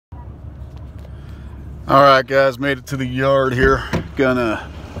All right, guys, made it to the yard here. Gonna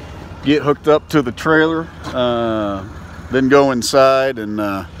get hooked up to the trailer, then go inside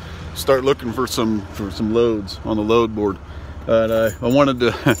and start looking for some loads on the load board. But I wanted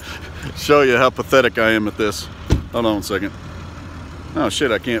to show you how pathetic I am at this. Hold on a second. Oh shit,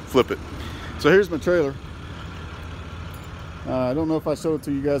 I can't flip it. So here's my trailer. I don't know if I showed it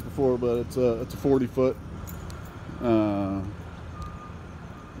to you guys before, but it's a 40-foot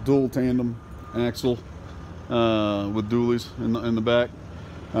dual tandem axle with dualies in the back.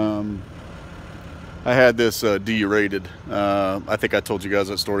 I had this derated. I think I told you guys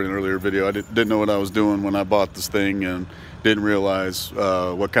that story in an earlier video. I didn't know what I was doing when I bought this thing and didn't realize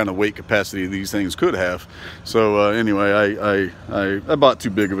what kind of weight capacity these things could have. So anyway, I bought too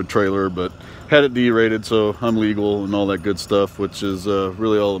big of a trailer, but had it derated, so I'm legal and all that good stuff, which is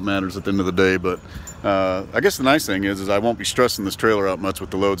really all that matters at the end of the day. But I guess the nice thing is I won't be stressing this trailer out much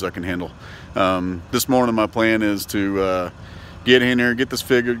with the loads I can handle. This morning my plan is to get in here, get this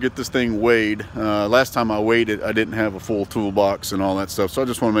figured, get this thing weighed. Last time I weighed it, I didn't have a full toolbox and all that stuff, so I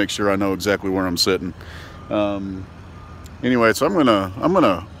just want to make sure I know exactly where I'm sitting. Anyway, so I'm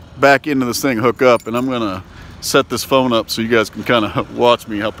gonna back into this thing, hook up, and I'm gonna set this phone up so you guys can kind of watch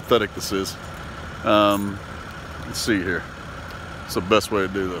me how pathetic this is. Let's see here. It's the best way to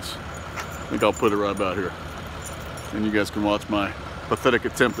do this. I think I'll put it right about here, and you guys can watch my pathetic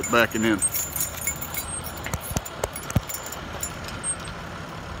attempt at backing in.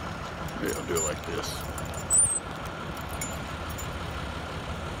 Yeah, I'll do it like this.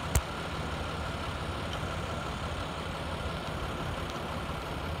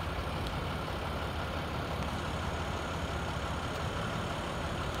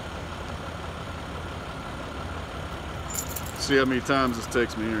 See how many times this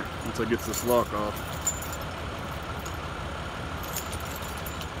takes me here once I get this lock off.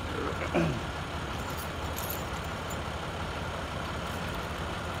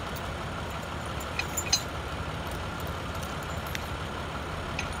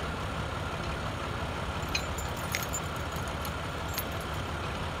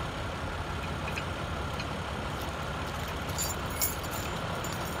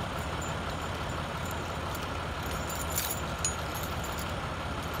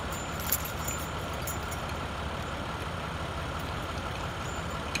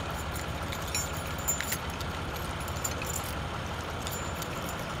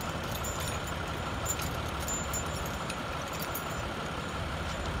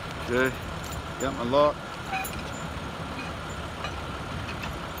 Okay, got my lock.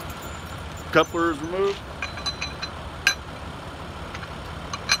 Coupler is removed.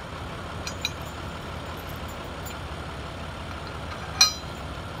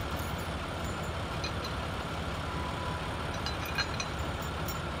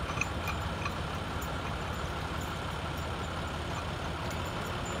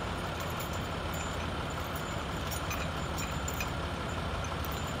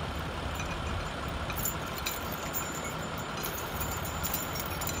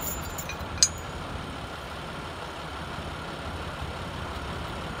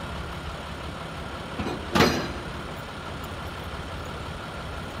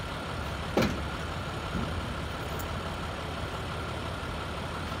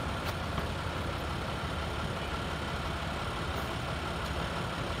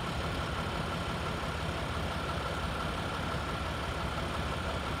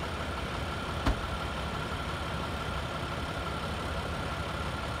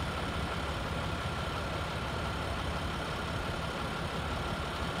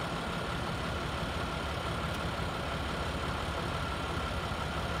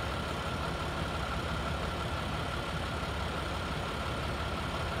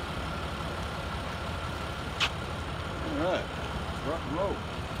 All right, rock and roll.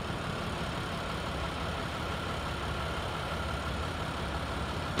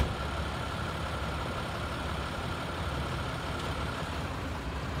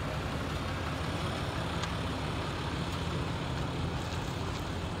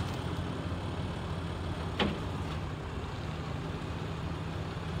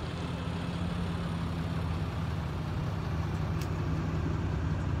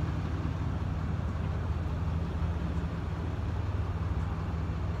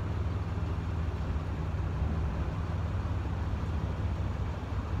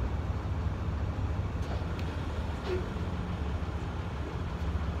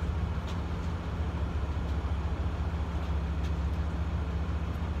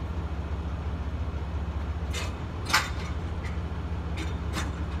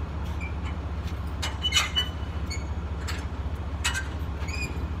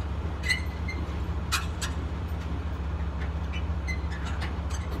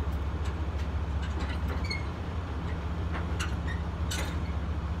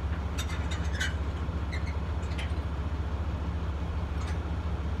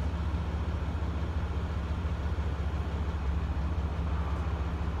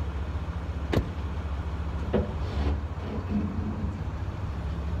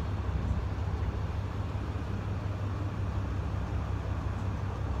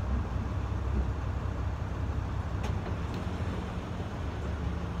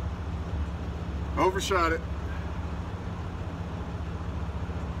 Overshot it.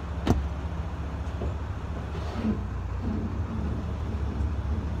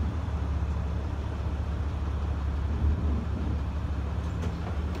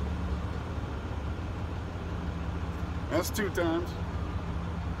 That's 2 times.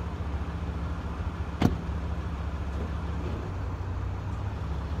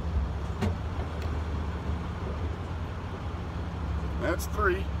 That's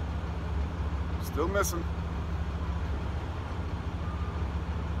 3. Still missing.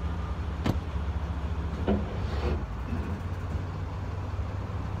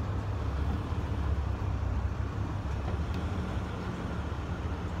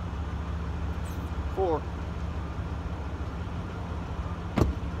 Four.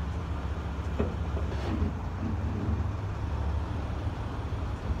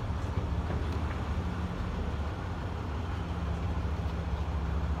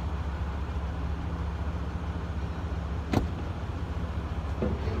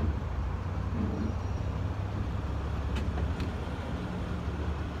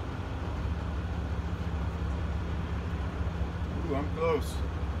 Ooh, I'm close.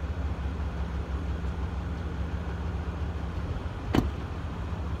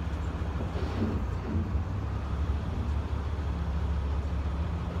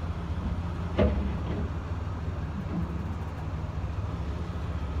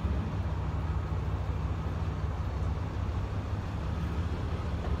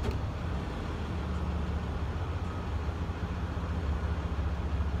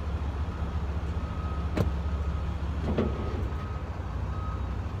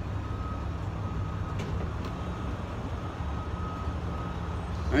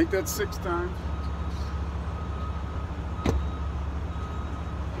 I think that's 6 times.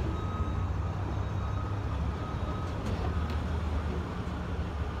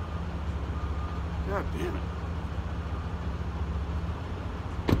 God damn it.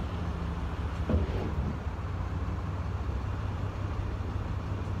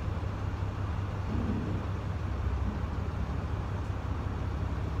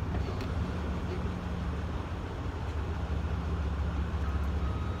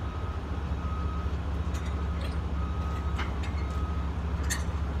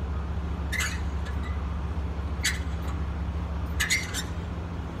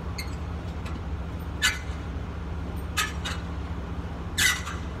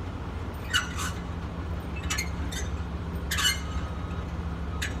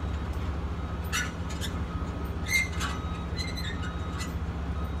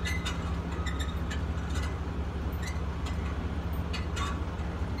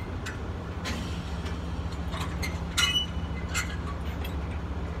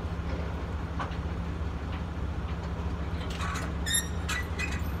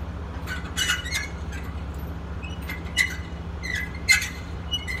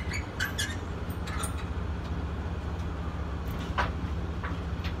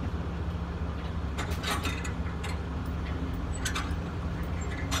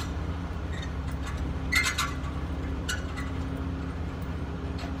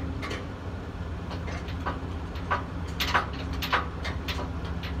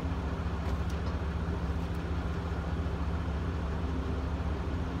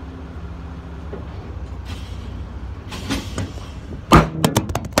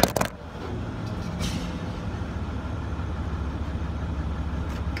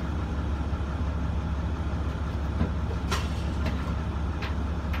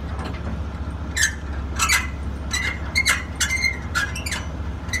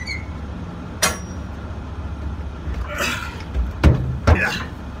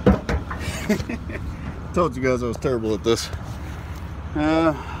 Told you guys I was terrible at this.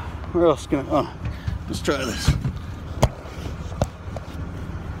 Where else can I? Oh, let's try this.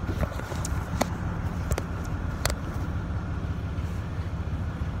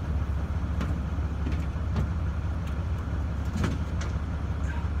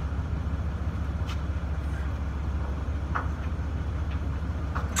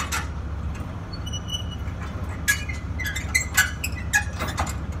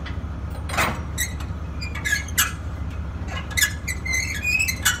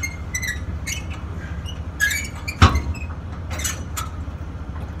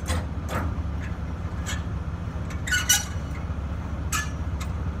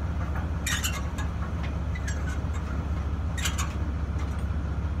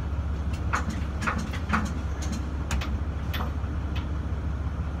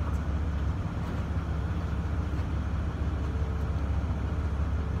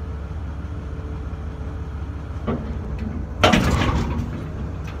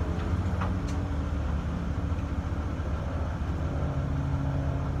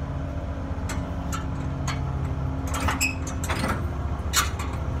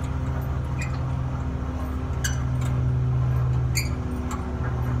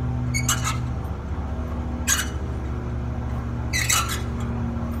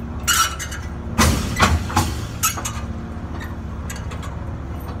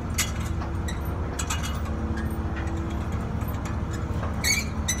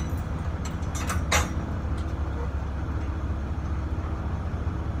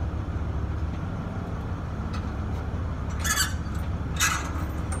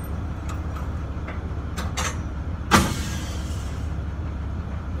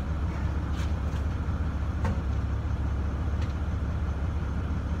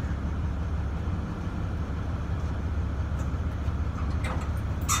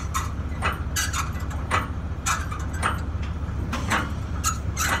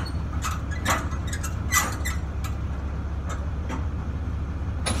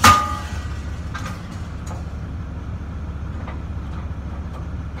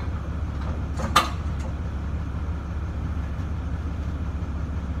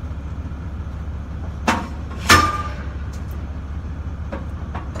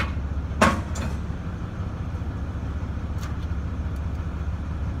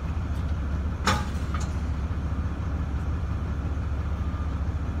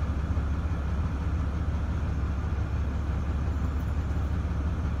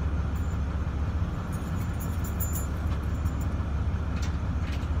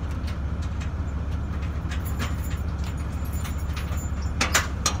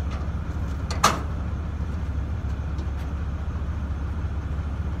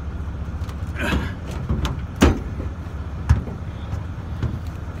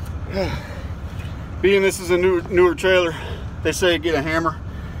 Being this is a newer trailer, they say get a hammer,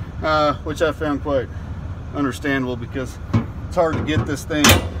 which I found quite understandable because it's hard to get this thing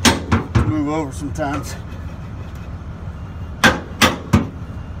to move over sometimes.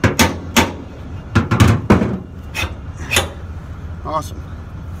 Awesome.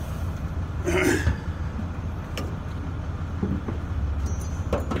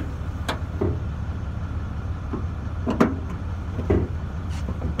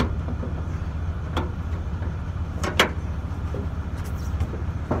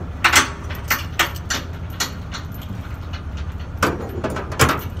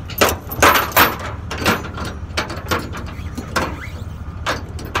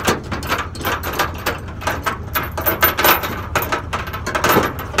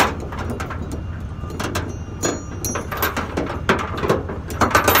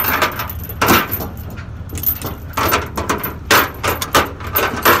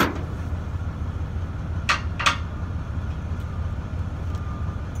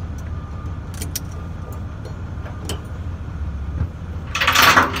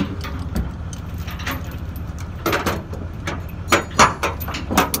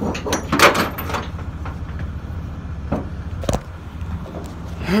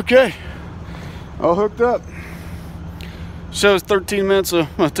 Okay, all hooked up. Shows 13 minutes, so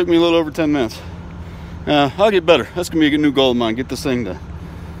it took me a little over 10 minutes. I'll get better. That's gonna be a new goal of mine. Get this thing to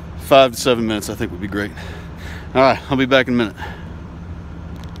 5 to 7 minutes, I think would be great. All right, I'll be back in a minute.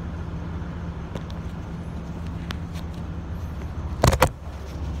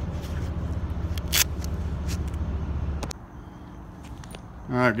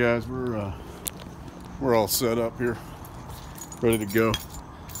 All right, guys, we're all set up here, ready to go.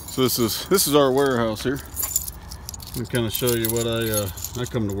 So this is our warehouse here. Let me kind of show you what I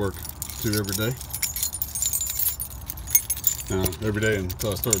come to work to every day. Every day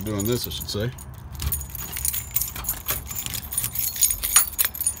until I started doing this, I should say.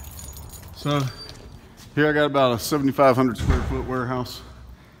 So here I got about a 7,500 square foot warehouse.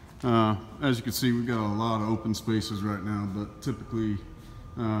 As you can see, we've got a lot of open spaces right now, but typically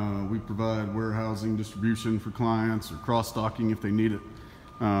we provide warehousing distribution for clients or cross-stocking if they need it.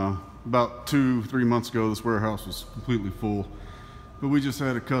 About 2-3 months ago, this warehouse was completely full, but we just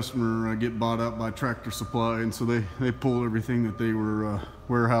had a customer get bought out by Tractor Supply, and so they pulled everything that they were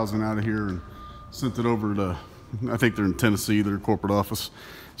warehousing out of here and sent it over to, I think they're in Tennessee, their corporate office.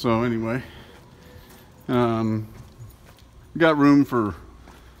 So anyway, we got room for,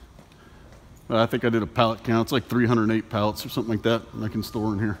 I think I did a pallet count. It's like 308 pallets or something like that I can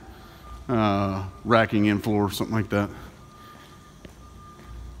store in here. Racking in floor, something like that.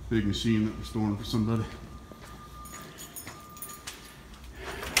 Big machine that we're storing for somebody.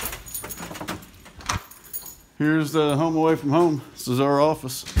 Here's the home away from home. This is our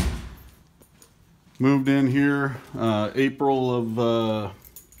office. Moved in here April of,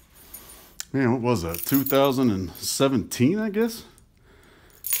 man, what was that? 2017, I guess?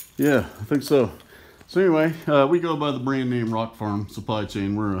 Yeah, I think so. So anyway, we go by the brand name Rock Farm Supply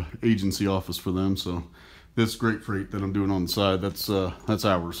Chain. We're an agency office for them, so this great freight that I'm doing on the side, that's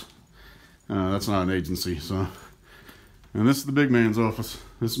ours. That's not an agency. So, and this is the big man's office.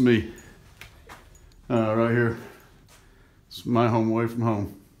 This is me, right here. It's my home away from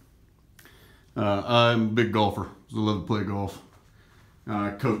home. I'm a big golfer. I love to play golf.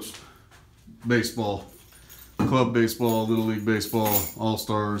 I coached baseball, club baseball, little league baseball,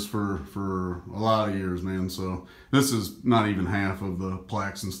 all-stars for a lot of years, man. So this is not even half of the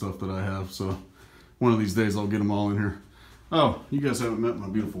plaques and stuff that I have. So one of these days I'll get them all in here. Oh, you guys haven't met my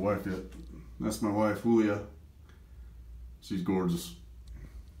beautiful wife yet. That's my wife, Julia. She's gorgeous.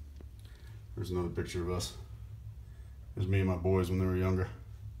 There's another picture of us. There's me and my boys when they were younger.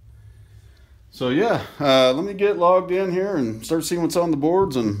 So yeah, let me get logged in here and start seeing what's on the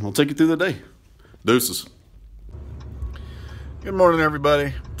boards, and I'll take you through the day. Deuces. Good morning,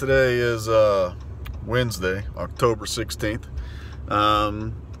 everybody. Today is Wednesday, October 16th.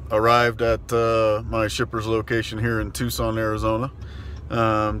 Arrived at my shipper's location here in Tucson, Arizona.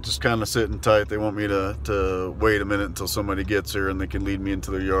 Just kind of sitting tight. They want me to wait a minute until somebody gets here and they can lead me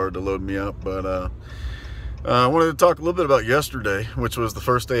into their yard to load me up. But I wanted to talk a little bit about yesterday, which was the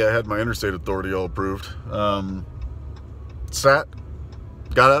first day I had my interstate authority all approved. Got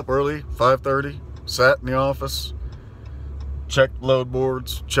up early, 5:30, sat in the office, checked load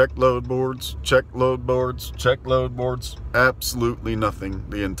boards, checked load boards, checked load boards, checked load boards. Absolutely nothing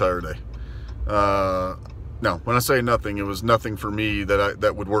the entire day. No, when I say nothing, it was nothing for me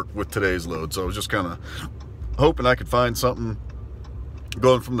that would work with today's load. So I was just kind of hoping I could find something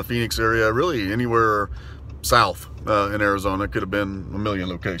going from the Phoenix area, really anywhere south in Arizona. It could have been a million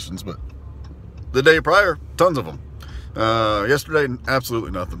locations, but the day prior, tons of them. Yesterday,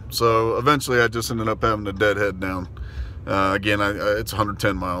 absolutely nothing. So eventually I just ended up having to deadhead down. Again, it's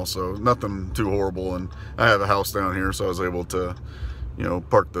 110 miles, so nothing too horrible. And I have a house down here, so I was able to, you know,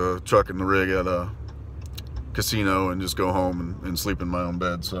 park the truck and the rig at a casino and just go home and sleep in my own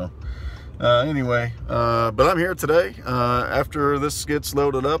bed. So anyway, but I'm here today. After this gets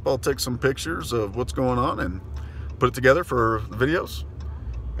loaded up, I'll take some pictures of what's going on and put it together for the videos,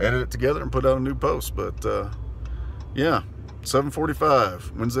 edit it together and put out a new post. But yeah,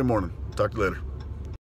 7:45 Wednesday morning. Talk to you later.